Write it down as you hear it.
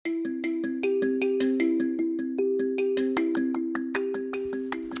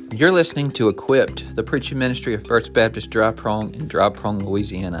You're listening to Equipped, the preaching ministry of First Baptist Dry Prong in Dry Prong,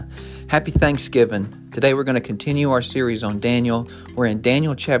 Louisiana. Happy Thanksgiving. Today we're going to continue our series on Daniel. We're in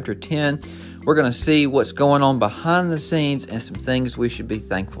Daniel chapter 10. We're going to see what's going on behind the scenes and some things we should be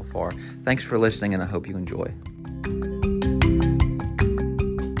thankful for. Thanks for listening, and I hope you enjoy.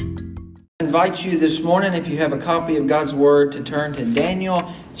 I invite you this morning, if you have a copy of God's Word, to turn to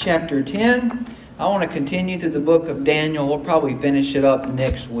Daniel chapter 10. I want to continue through the book of Daniel. We'll probably finish it up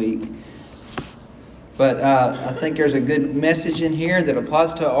next week. But I think there's a good message in here that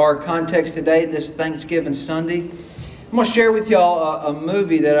applies to our context today, this Thanksgiving Sunday. I'm going to share with y'all a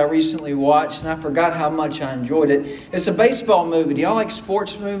movie that I recently watched, and I forgot how much I enjoyed it. It's a baseball movie. Do y'all like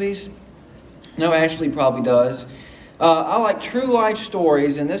sports movies? No, Ashley probably does. I like true life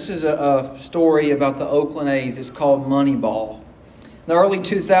stories, and this is a story about the Oakland A's. It's called Moneyball. In the early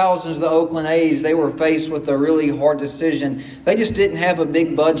 2000s, the Oakland A's, they were faced with a really hard decision. They just didn't have a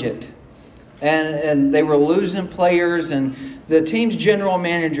big budget. And they were losing players. And the team's general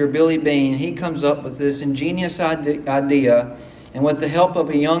manager, Billy Beane, he comes up with this ingenious idea. And with the help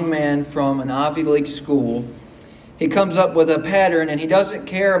of a young man from an Ivy League school, he comes up with a pattern, and he doesn't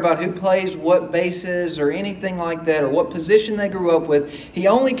care about who plays what bases or anything like that or what position they grew up with. He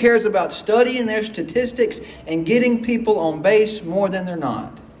only cares about studying their statistics and getting people on base more than they're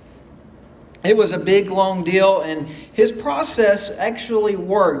not. It was a big, long deal, and his process actually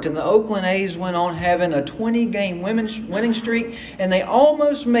worked. And the Oakland A's went on having a 20-game winning streak, and they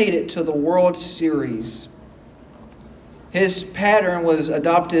almost made it to the World Series. His pattern was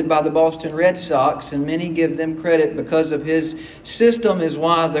adopted by the Boston Red Sox, and many give them credit because of his system is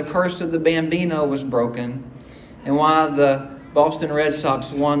why the curse of the Bambino was broken and why the Boston Red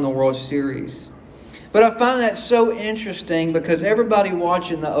Sox won the World Series. But I find that so interesting because everybody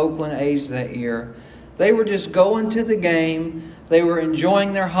watching the Oakland A's that year, they were just going to the game. They were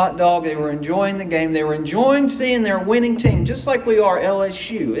enjoying their hot dog. They were enjoying the game. They were enjoying seeing their winning team, just like we are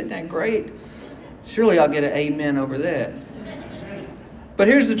LSU. Isn't that great? Surely I'll get an amen over that. But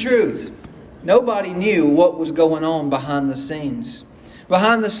here's the truth. Nobody knew what was going on behind the scenes.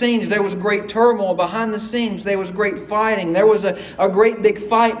 Behind the scenes, there was great turmoil. Behind the scenes, there was great fighting. There was a great big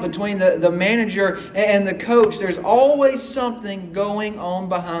fight between the manager and the coach. There's always something going on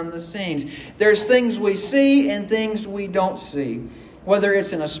behind the scenes. There's things we see and things we don't see. Whether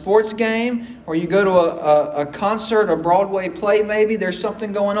it's in a sports game or you go to a concert, a Broadway play maybe, there's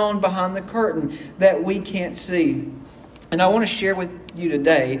something going on behind the curtain that we can't see. And I want to share with you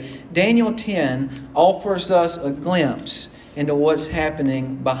today, Daniel 10 offers us a glimpse into what's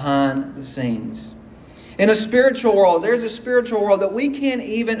happening behind the scenes. In a spiritual world, there's a spiritual world that we can't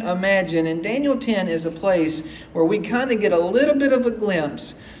even imagine. And Daniel 10 is a place where we kind of get a little bit of a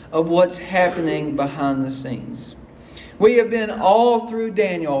glimpse of what's happening behind the scenes. We have been all through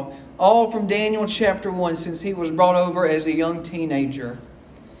Daniel, all from Daniel chapter 1 since he was brought over as a young teenager.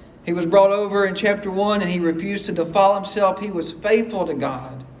 He was brought over in chapter 1 and he refused to defile himself. He was faithful to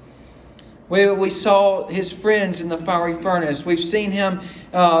God. We saw his friends in the fiery furnace. We've seen him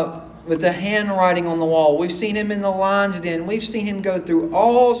with the handwriting on the wall. We've seen him in the lion's den. We've seen him go through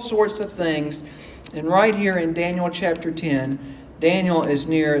all sorts of things. And right here in Daniel chapter 10, Daniel is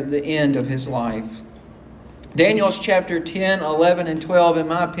near the end of his life. Daniel's chapter 10, 11, and 12, in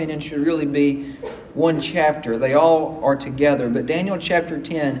my opinion, should really be one chapter. They all are together. But Daniel chapter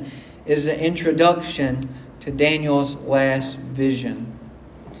 10 is the introduction to Daniel's last vision.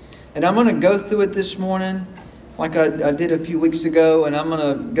 And I'm going to go through it this morning like I did a few weeks ago. And I'm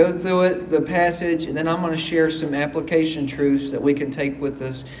going to go through it, the passage, and then I'm going to share some application truths that we can take with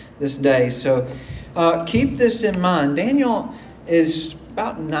us this day. So keep this in mind. Daniel is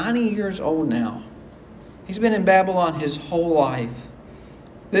about 90 years old now. He's been in Babylon his whole life.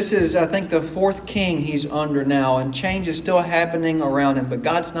 This is, I think, the fourth king he's under now, and change is still happening around him, but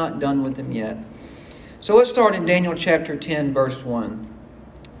God's not done with him yet. So let's start in Daniel chapter 10, verse 1.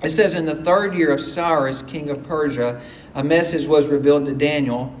 It says, in the third year of Cyrus, king of Persia, a message was revealed to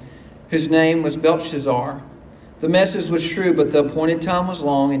Daniel, whose name was Belshazzar. The message was true, but the appointed time was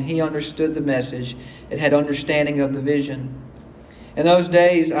long, and he understood the message and had understanding of the vision. In those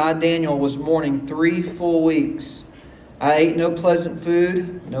days, I, Daniel, was mourning 3 full weeks. I ate no pleasant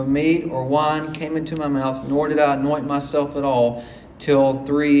food, no meat or wine came into my mouth, nor did I anoint myself at all, till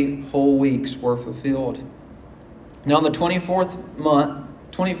 3 whole weeks were fulfilled. Now on the 24th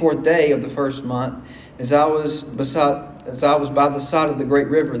day of the first month, as I was by the side of the great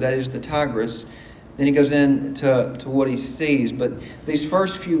river, that is the Tigris, then he goes into what he sees. But these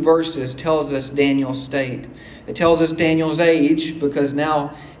first few verses tells us Daniel's state. It tells us Daniel's age because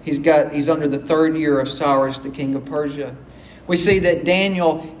now he's under the third year of Cyrus, the king of Persia. We see that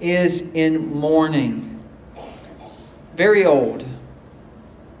Daniel is in mourning. Very old.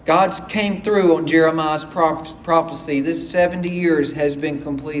 God came through on Jeremiah's prophecy. This 70 years has been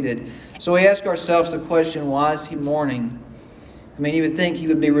completed. So we ask ourselves the question, why is he mourning? I mean, you would think he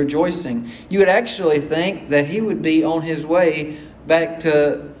would be rejoicing. You would actually think that he would be on his way back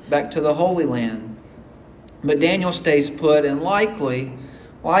to the Holy Land. But Daniel stays put, and likely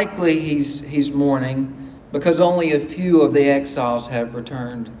he's mourning because only a few of the exiles have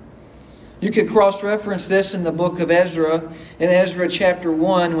returned. You could cross-reference this in the book of Ezra. In Ezra chapter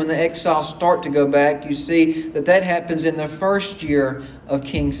 1, when the exiles start to go back, you see that happens in the first year of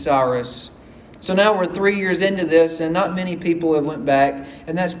King Cyrus. So now we're 3 years into this, and not many people have went back,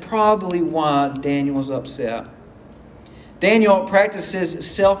 and that's probably why Daniel's upset. Daniel practices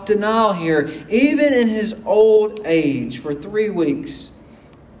self-denial here, even in his old age, for 3 weeks.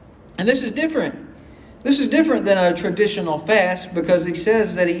 And this is different. This is different than a traditional fast, because he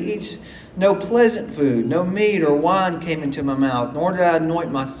says that he eats no pleasant food, no meat or wine came into my mouth, nor did I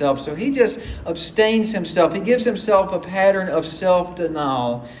anoint myself. So he just abstains himself. He gives himself a pattern of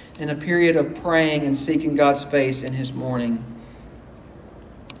self-denial in a period of praying and seeking God's face in his mourning.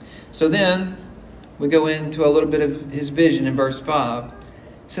 So then we go into a little bit of his vision in verse 5. It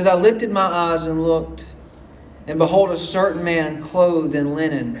says, I lifted my eyes and looked, and behold, a certain man clothed in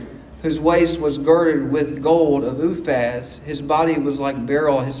linen, whose waist was girded with gold of Uphaz. His body was like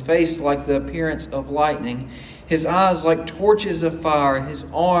beryl, his face like the appearance of lightning, his eyes like torches of fire, his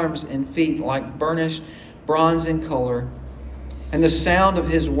arms and feet like burnished bronze in color, and the sound of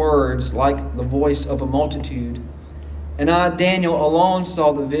his words like the voice of a multitude. And I, Daniel, alone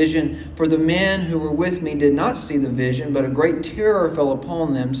saw the vision, for the men who were with me did not see the vision, but a great terror fell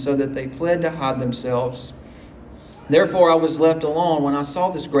upon them, so that they fled to hide themselves. Therefore I was left alone when I saw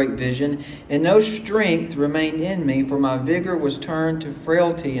this great vision, and no strength remained in me, for my vigor was turned to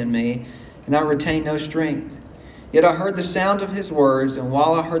frailty in me, and I retained no strength. Yet I heard the sound of his words, and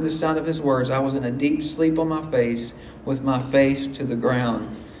while I heard the sound of his words, I was in a deep sleep on my face, with my face to the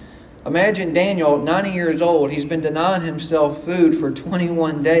ground. Imagine Daniel, 90 years old. He's been denying himself food for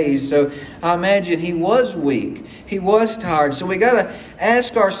 21 days. So I imagine he was weak. He was tired. So we got to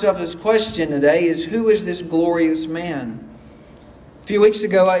ask ourselves this question today is, who is this glorious man? A few weeks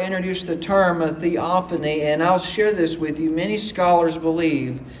ago, I introduced the term a theophany, and I'll share this with you. Many scholars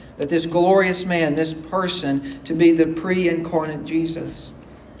believe that this glorious man, this person, to be the pre-incarnate Jesus.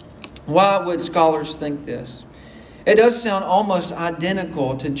 Why would scholars think this? It does sound almost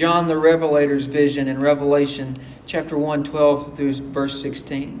identical to John the Revelator's vision in Revelation chapter 1, 12 through verse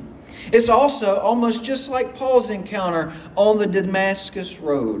 16. It's also almost just like Paul's encounter on the Damascus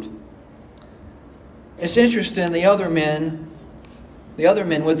road. It's interesting, the other men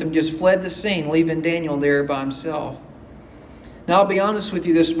with him just fled the scene, leaving Daniel there by himself. Now, I'll be honest with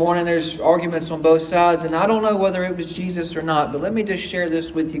you this morning, there's arguments on both sides, and I don't know whether it was Jesus or not, but let me just share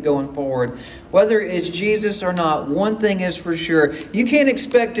this with you going forward. Whether it's Jesus or not, one thing is for sure. You can't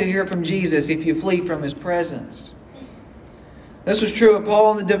expect to hear from Jesus if you flee from His presence. This was true of Paul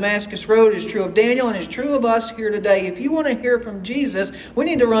on the Damascus road, it's true of Daniel, and it's true of us here today. If you want to hear from Jesus, we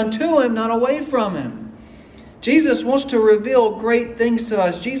need to run to Him, not away from Him. Jesus wants to reveal great things to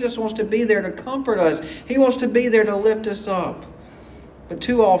us. Jesus wants to be there to comfort us. He wants to be there to lift us up. But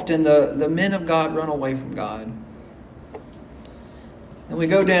too often the men of God run away from God. And we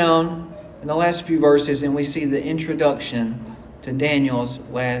go down in the last few verses and we see the introduction to Daniel's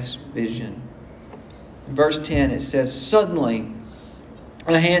last vision. In verse 10 it says, Suddenly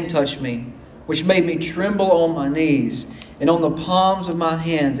a hand touched me, which made me tremble on my knees and on the palms of my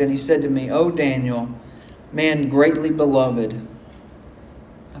hands. And he said to me, O Daniel, man greatly beloved.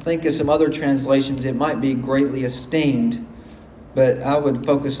 I think in some other translations it might be greatly esteemed, but I would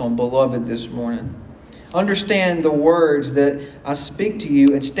focus on beloved this morning. Understand the words that I speak to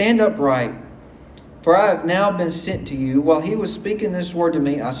you and stand upright, for I have now been sent to you. While he was speaking this word to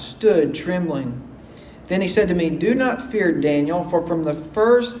me, I stood trembling. Then he said to me, Do not fear, Daniel, for from the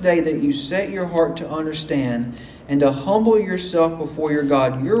first day that you set your heart to understand and to humble yourself before your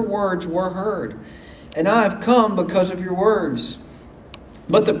God, your words were heard. And I have come because of your words.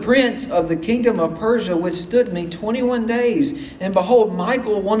 But the prince of the kingdom of Persia withstood me 21 days. And behold,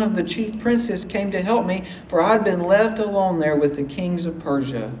 Michael, one of the chief princes, came to help me, for I had been left alone there with the kings of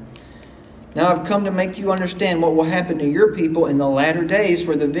Persia. Now I've come to make you understand what will happen to your people in the latter days,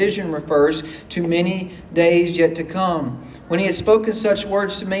 for the vision refers to many days yet to come. When he had spoken such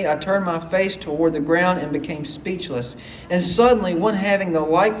words to me, I turned my face toward the ground and became speechless. And suddenly one having the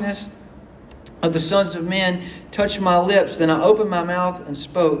likeness of the sons of men touched my lips. Then I opened my mouth and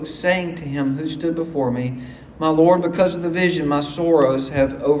spoke, saying to him who stood before me, My Lord, because of the vision, my sorrows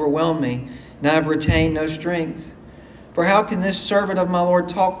have overwhelmed me, and I have retained no strength. For how can this servant of my Lord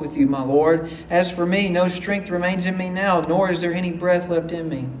talk with you, my Lord? As for me, no strength remains in me now, nor is there any breath left in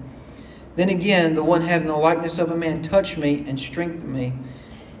me. Then again, the one having the likeness of a man touched me and strengthened me.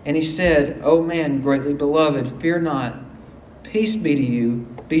 And he said, O man, greatly beloved, fear not. Peace be to you.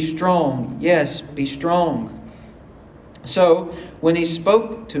 Be strong. Yes, be strong. So, when he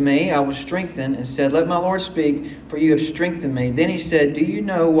spoke to me, I was strengthened and said, Let my Lord speak, for you have strengthened me. Then he said, Do you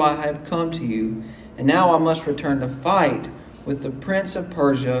know why I have come to you? And now I must return to fight with the prince of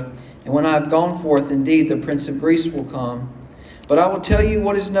Persia. And when I have gone forth, indeed, the prince of Greece will come. But I will tell you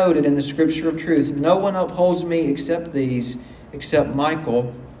what is noted in the scripture of truth. No one upholds me except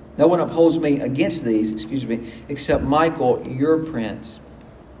Michael. No one upholds me against these, except Michael, your prince.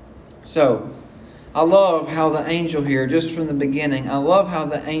 So, I love how the angel here, just from the beginning, I love how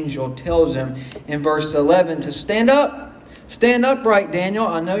the angel tells him in verse 11 to stand up. Stand upright, Daniel.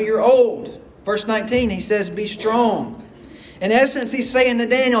 I know you're old. Verse 19, he says, be strong. In essence, he's saying to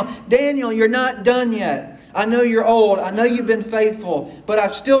Daniel, Daniel, you're not done yet. I know you're old. I know you've been faithful. But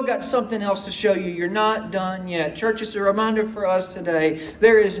I've still got something else to show you. You're not done yet. Church, it's a reminder for us today.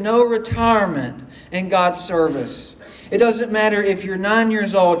 There is no retirement in God's service. It doesn't matter if you're 9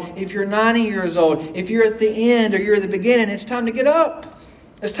 years old, if you're 90 years old, if you're at the end or you're at the beginning. It's time to get up.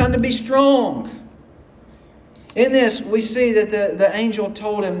 It's time to be strong. In this, we see that the angel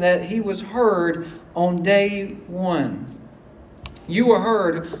told him that he was heard on day one. You were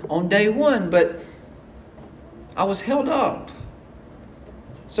heard on day one, but I was held up.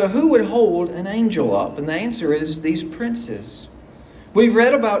 So who would hold an angel up? And the answer is these princes. We've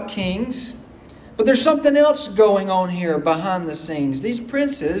read about kings, but there's something else going on here behind the scenes. These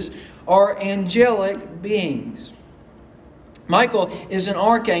princes are angelic beings. Michael is an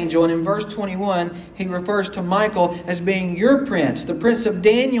archangel, and in verse 21, he refers to Michael as being your prince, the prince of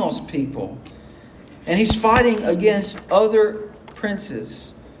Daniel's people. And he's fighting against other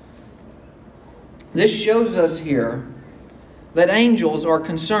princes. This shows us here that angels are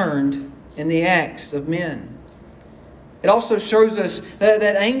concerned in the acts of men. It also shows us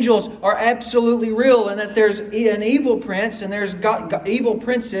that angels are absolutely real and that there's an evil prince and there's evil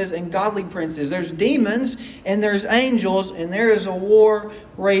princes and godly princes. There's demons and there's angels, and there is a war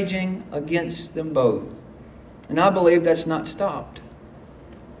raging against them both. And I believe that's not stopped.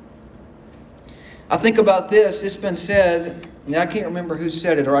 I think about this. It's been said, and I can't remember who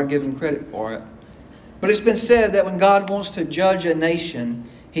said it or I'd give him credit for it. But it's been said that when God wants to judge a nation,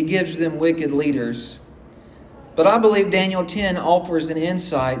 He gives them wicked leaders. But I believe Daniel 10 offers an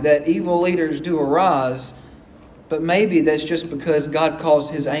insight that evil leaders do arise, but maybe that's just because God calls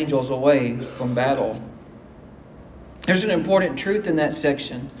His angels away from battle. There's an important truth in that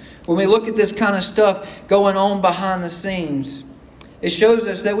section. When we look at this kind of stuff going on behind the scenes, it shows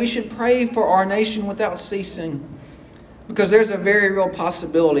us that we should pray for our nation without ceasing, because there's a very real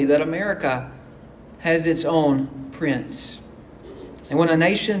possibility that America has its own prince. And when a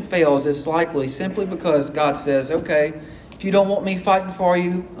nation fails, it's likely simply because God says, okay, if you don't want me fighting for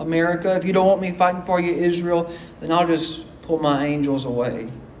you, America, if you don't want me fighting for you, Israel, then I'll just pull my angels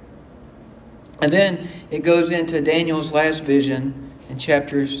away. And then it goes into Daniel's last vision in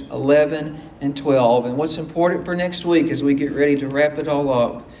chapters 11 and 12. And what's important for next week as we get ready to wrap it all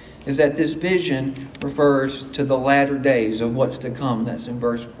up is that this vision refers to the latter days of what's to come. That's in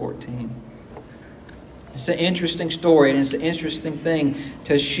verse 14. It's an interesting story, and it's an interesting thing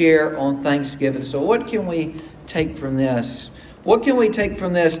to share on Thanksgiving. So what can we take from this? What can we take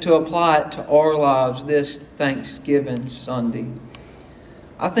from this to apply it to our lives this Thanksgiving Sunday?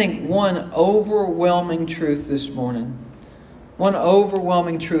 I think one overwhelming truth this morning, one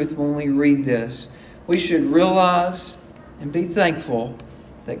overwhelming truth when we read this, we should realize and be thankful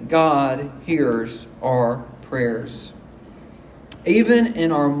that God hears our prayers. Even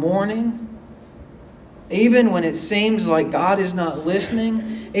in our mourning, even when it seems like God is not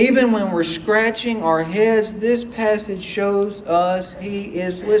listening, even when we're scratching our heads, this passage shows us He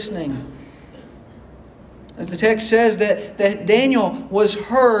is listening. As the text says that Daniel was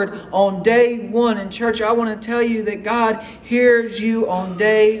heard on day one. And church, I want to tell you that God hears you on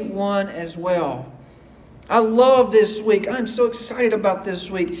day one as well. I love this week. I'm so excited about this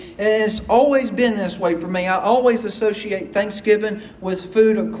week. And it's always been this way for me. I always associate Thanksgiving with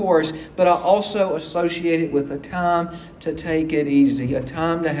food, of course, but I also associate it with a time to take it easy, a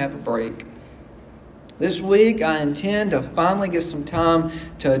time to have a break. This week, I intend to finally get some time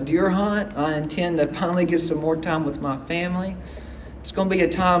to deer hunt. I intend to finally get some more time with my family. It's going to be a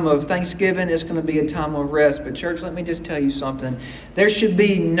time of Thanksgiving. It's going to be a time of rest. But church, let me just tell you something. There should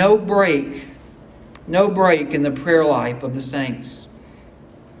be no break no break in the prayer life of the saints.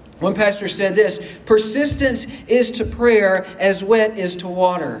 One pastor said this: persistence is to prayer as wet is to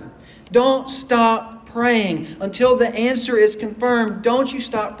water. Don't stop praying until the answer is confirmed. Don't you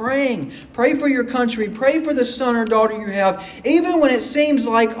stop praying. Pray for your country. Pray for the son or daughter you have. Even when it seems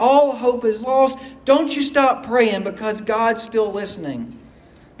like all hope is lost, don't you stop praying, because God's still listening.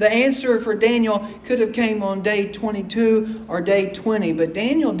 The answer for Daniel could have came on day 22 or day 20, but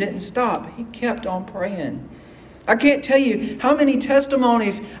Daniel didn't stop. He kept on praying. I can't tell you how many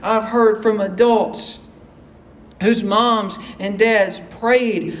testimonies I've heard from adults whose moms and dads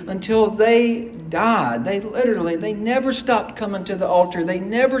prayed until they died. They never stopped coming to the altar. They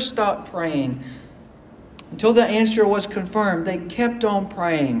never stopped praying until the answer was confirmed. They kept on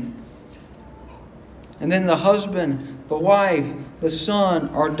praying. And then the husband, the wife, the son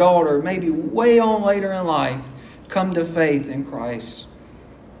or daughter, maybe way on later in life, come to faith in Christ.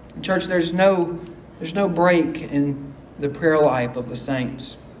 In church, there's no break in the prayer life of the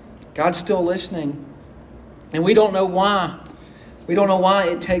saints. God's still listening. And we don't know why. We don't know why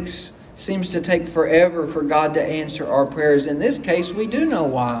it seems to take forever for God to answer our prayers. In this case, we do know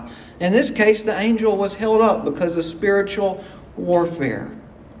why. In this case, the angel was held up because of spiritual warfare.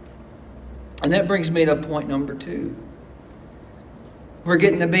 And that brings me to point number 2. We're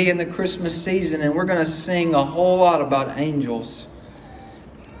getting to be in the Christmas season, and we're going to sing a whole lot about angels.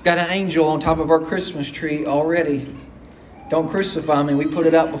 Got an angel on top of our Christmas tree already. Don't crucify me. We put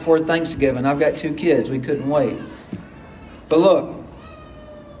it out before Thanksgiving. I've got 2 kids. We couldn't wait. But look,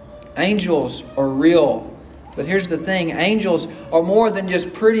 angels are real. But here's the thing. Angels are more than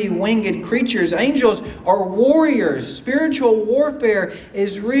just pretty winged creatures. Angels are warriors. Spiritual warfare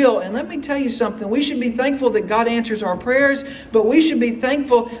is real. And let me tell you something. We should be thankful that God answers our prayers, but we should be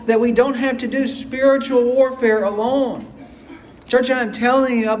thankful that we don't have to do spiritual warfare alone. Church, I am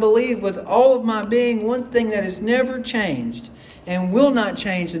telling you, I believe with all of my being, one thing that has never changed and will not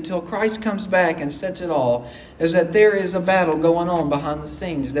change until Christ comes back and sets it all, is that there is a battle going on behind the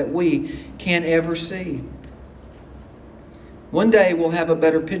scenes that we can't ever see. One day we'll have a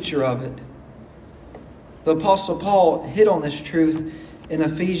better picture of it. The Apostle Paul hit on this truth in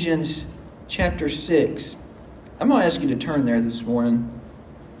Ephesians chapter 6. I'm going to ask you to turn there this morning.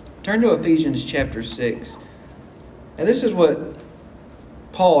 Turn to Ephesians chapter 6. And this is what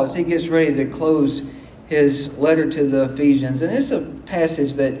Paul, as he gets ready to close his letter to the Ephesians, and it's a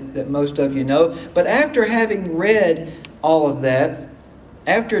passage that most of you know, but after having read all of that,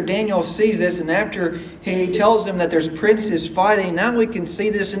 after Daniel sees this and after he tells them that there's princes fighting, now we can see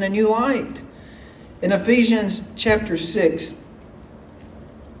this in a new light. In Ephesians chapter 6,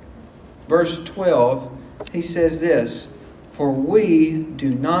 verse 12, he says this: "For we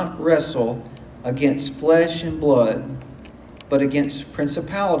do not wrestle against flesh and blood, but against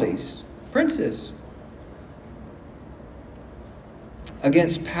principalities," princes,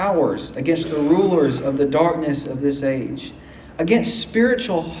 "against powers, against the rulers of the darkness of this age, against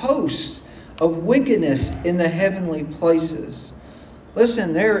spiritual hosts of wickedness in the heavenly places."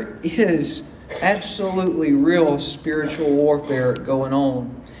 Listen, there is absolutely real spiritual warfare going on.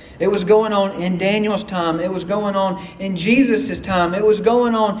 It was going on in Daniel's time. It was going on in Jesus' time. It was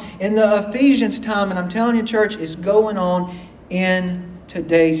going on in the Ephesians' time. And I'm telling you, church, it's going on in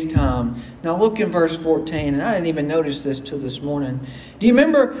today's time. Now look in verse 14. And I didn't even notice this till this morning. Do you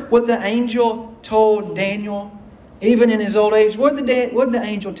remember what the angel told Daniel? Even in his old age, what did the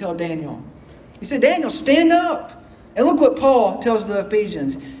angel tell Daniel? He said, "Daniel, stand up." And look what Paul tells the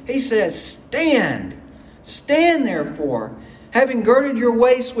Ephesians. He says, "Stand. Stand therefore, having girded your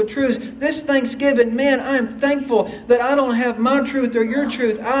waist with truth." This Thanksgiving, man, I am thankful that I don't have my truth or your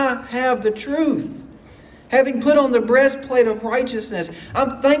truth. I have the truth. Having put on the breastplate of righteousness.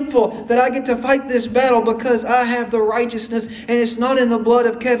 I'm thankful that I get to fight this battle because I have the righteousness, and it's not in the blood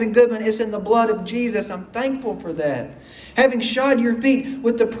of Kevin Goodman, it's in the blood of Jesus. I'm thankful for that. Having shod your feet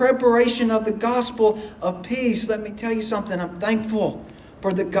with the preparation of the gospel of peace. Let me tell you something. I'm thankful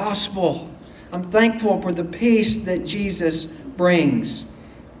for the gospel. I'm thankful for the peace that Jesus brings.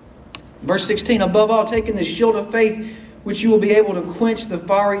 Verse 16, "Above all, taking the shield of faith, which you will be able to quench the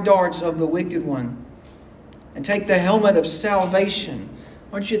fiery darts of the wicked one. And take the helmet of salvation."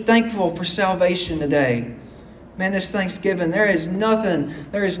 Aren't you thankful for salvation today? Man, this Thanksgiving, there is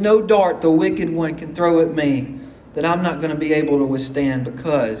no dart the wicked one can throw at me that I'm not going to be able to withstand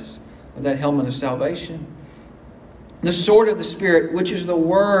because of that helmet of salvation. The sword of the Spirit, which is the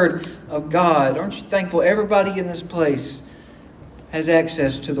Word of God. Aren't you thankful everybody in this place has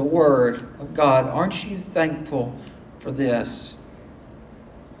access to the Word of God? Aren't you thankful for this?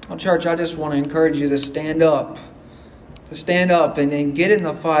 Well, church, I just want to encourage you to stand up. To stand up and get in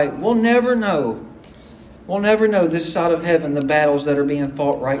the fight. We'll never know We'll never know this side of heaven the battles that are being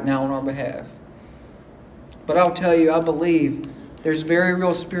fought right now on our behalf. But I'll tell you, I believe there's very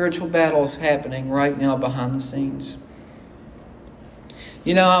real spiritual battles happening right now behind the scenes.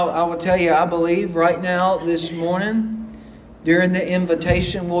 You know, I will tell you, I believe right now, this morning, during the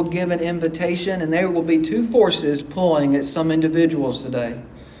invitation, we'll give an invitation, and there will be two forces pulling at some individuals today.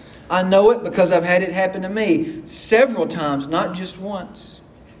 I know it because I've had it happen to me several times, not just once.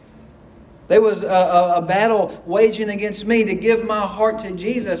 There was a battle waging against me to give my heart to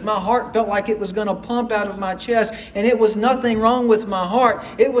Jesus. My heart felt like it was going to pump out of my chest, and it was nothing wrong with my heart.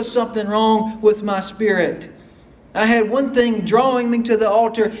 It was something wrong with my spirit. I had one thing drawing me to the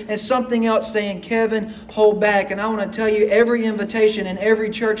altar and something else saying, Kevin, hold back. And I want to tell you, every invitation in every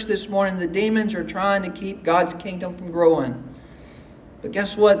church this morning, the demons are trying to keep God's kingdom from growing. But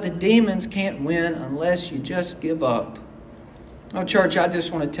guess what? The demons can't win unless you just give up. Oh, church, I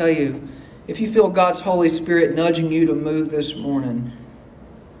just want to tell you, if you feel God's Holy Spirit nudging you to move this morning,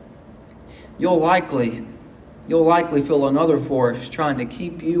 you'll likely feel another force trying to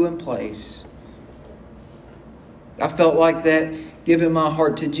keep you in place. I felt like that giving my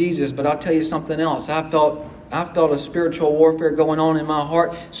heart to Jesus, but I'll tell you something else. I felt a spiritual warfare going on in my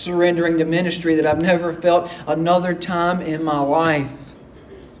heart, surrendering to ministry that I've never felt another time in my life.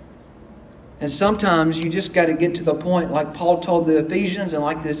 And sometimes you just got to get to the point, like Paul told the Ephesians and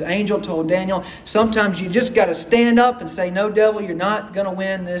like this angel told Daniel, sometimes you just got to stand up and say, no, devil, you're not going to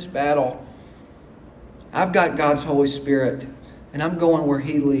win this battle. I've got God's Holy Spirit, and I'm going where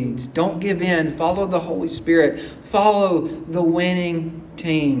He leads. Don't give in. Follow the Holy Spirit. Follow the winning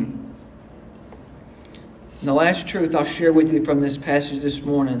team. And the last truth I'll share with you from this passage this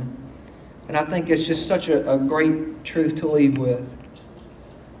morning, and I think it's just such a great truth to leave with,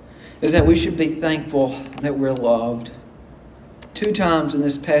 is that we should be thankful that we're loved. 2 times in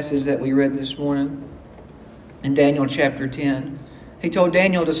this passage that we read this morning, in Daniel chapter 10, He told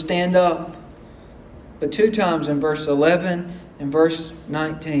Daniel to stand up. But 2 times in verse 11 and verse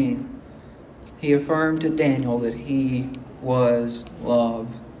 19, He affirmed to Daniel that he was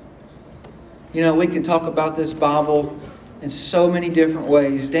loved. You know, we can talk about this Bible in so many different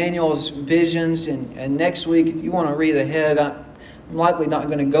ways. Daniel's visions, and next week, if you want to read ahead, I'm likely not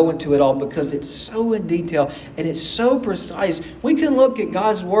going to go into it all because it's so in detail and it's so precise. We can look at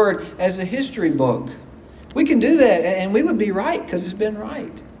God's Word as a history book. We can do that, and we would be right because it's been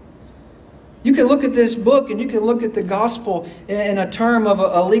right. You can look at this book and you can look at the gospel in a term of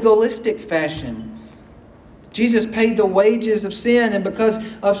a legalistic fashion. Jesus paid the wages of sin, and because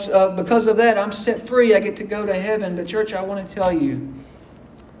of that, I'm set free. I get to go to heaven. But church, I want to tell you,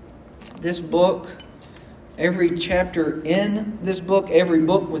 this book, every chapter in this book, every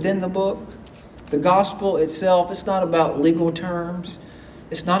book within the book, the gospel itself, it's not about legal terms.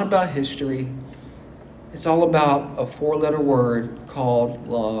 It's not about history. It's all about a 4-letter word called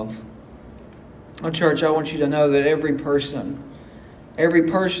love. Oh, church, I want you to know that every person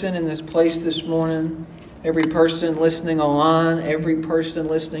in this place this morning, every person listening online, every person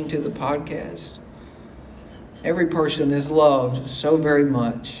listening to the podcast, every person is loved so very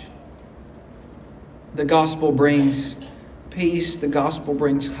much. The gospel brings peace. The gospel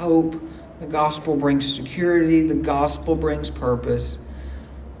brings hope. The gospel brings security. The gospel brings purpose.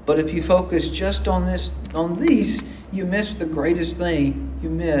 But if you focus just on these, you miss the greatest thing.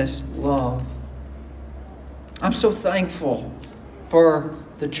 You miss love. I'm so thankful for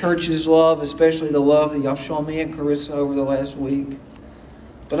the church's love, especially the love that y'all shown me and Carissa over the last week.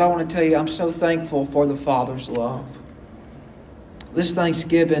 But I want to tell you, I'm so thankful for the Father's love. This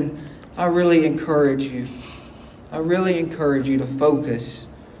Thanksgiving, I really encourage you to focus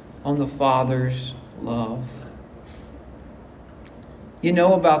on the Father's love. You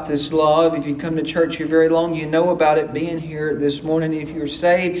know about this love. If you come to church here very long, you know about it being here this morning. If you're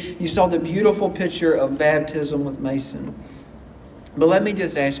saved, you saw the beautiful picture of baptism with Mason. But let me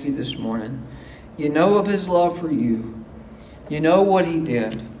just ask you this morning. You know of His love for you. You know what He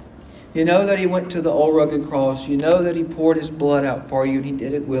did. You know that He went to the old rugged cross. You know that He poured His blood out for you, and He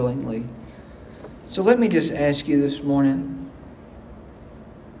did it willingly. So let me just ask you this morning.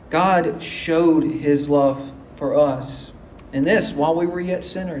 God showed His love for us. And this, while we were yet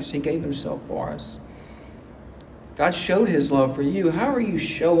sinners, He gave Himself for us. God showed His love for you. How are you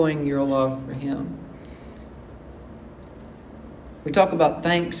showing your love for Him? We talk about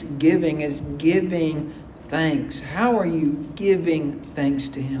thanksgiving as giving thanks. How are you giving thanks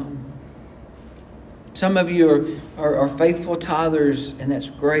to Him? Some of you are faithful tithers, and that's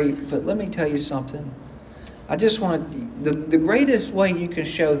great. But let me tell you something. I just want to... The greatest way you can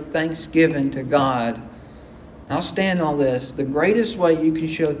show thanksgiving to God, I'll stand on this. The greatest way you can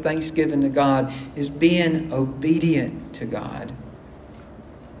show thanksgiving to God is being obedient to God.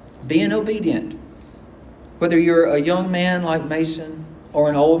 Being obedient. Whether you're a young man like Mason or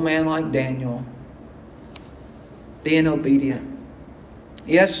an old man like Daniel, being obedient.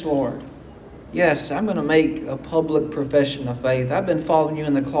 Yes, Lord. Yes, I'm going to make a public profession of faith. I've been following you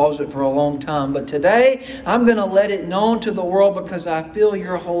in the closet for a long time, but today I'm going to let it known to the world because I feel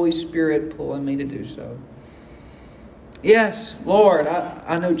your Holy Spirit pulling me to do so. Yes, Lord,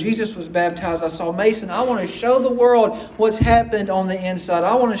 I know Jesus was baptized. I saw Mason. I want to show the world what's happened on the inside.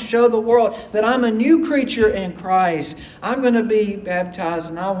 I want to show the world that I'm a new creature in Christ. I'm going to be baptized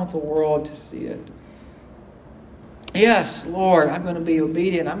and I want the world to see it. Yes, Lord, I'm going to be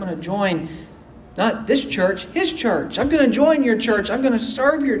obedient. I'm going to join not this church, His church. I'm going to join your church. I'm going to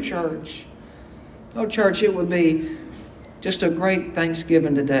serve your church. Oh, church, it would be just a great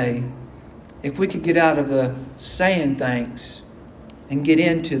Thanksgiving today if we could get out of the saying thanks and get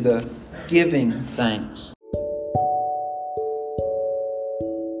into the giving thanks.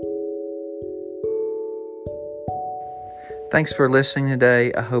 Thanks for listening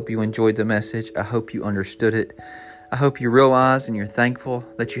today. I hope you enjoyed the message. I hope you understood it. I hope you realize and you're thankful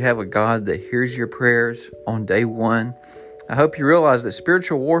that you have a God that hears your prayers on day one. I hope you realize that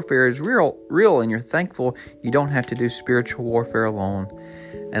spiritual warfare is real, and you're thankful you don't have to do spiritual warfare alone.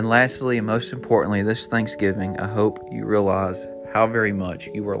 And lastly, and most importantly, this Thanksgiving, I hope you realize how very much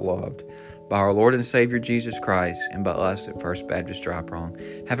you are loved by our Lord and Savior Jesus Christ and by us at First Baptist Dry Prong.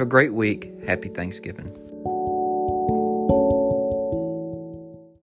 Have a great week. Happy Thanksgiving.